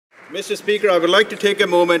Mr. Speaker, I would like to take a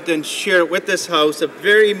moment and share with this House a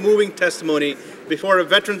very moving testimony before a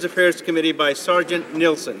Veterans Affairs Committee by Sergeant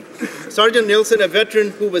Nielson. Sergeant Nielson, a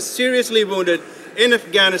veteran who was seriously wounded in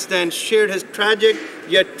Afghanistan, shared his tragic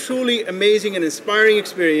yet truly amazing and inspiring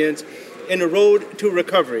experience in a road to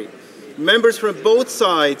recovery. Members from both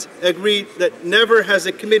sides agreed that never has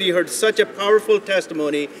a committee heard such a powerful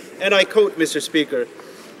testimony, and I quote, Mr. Speaker,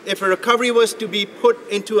 "If a recovery was to be put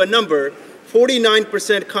into a number,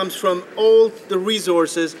 49% comes from all the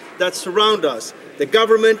resources that surround us, the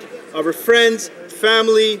government, our friends,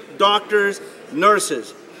 family, doctors,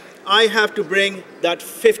 nurses. I have to bring that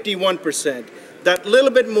 51%, that little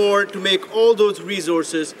bit more to make all those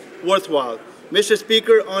resources worthwhile." Mr.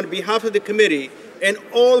 Speaker, on behalf of the committee and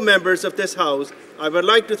all members of this House, I would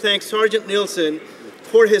like to thank Sergeant Nielson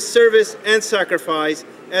for his service and sacrifice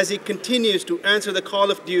as he continues to answer the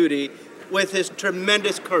call of duty with his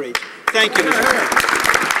tremendous courage. Thank you, Mr. Speaker.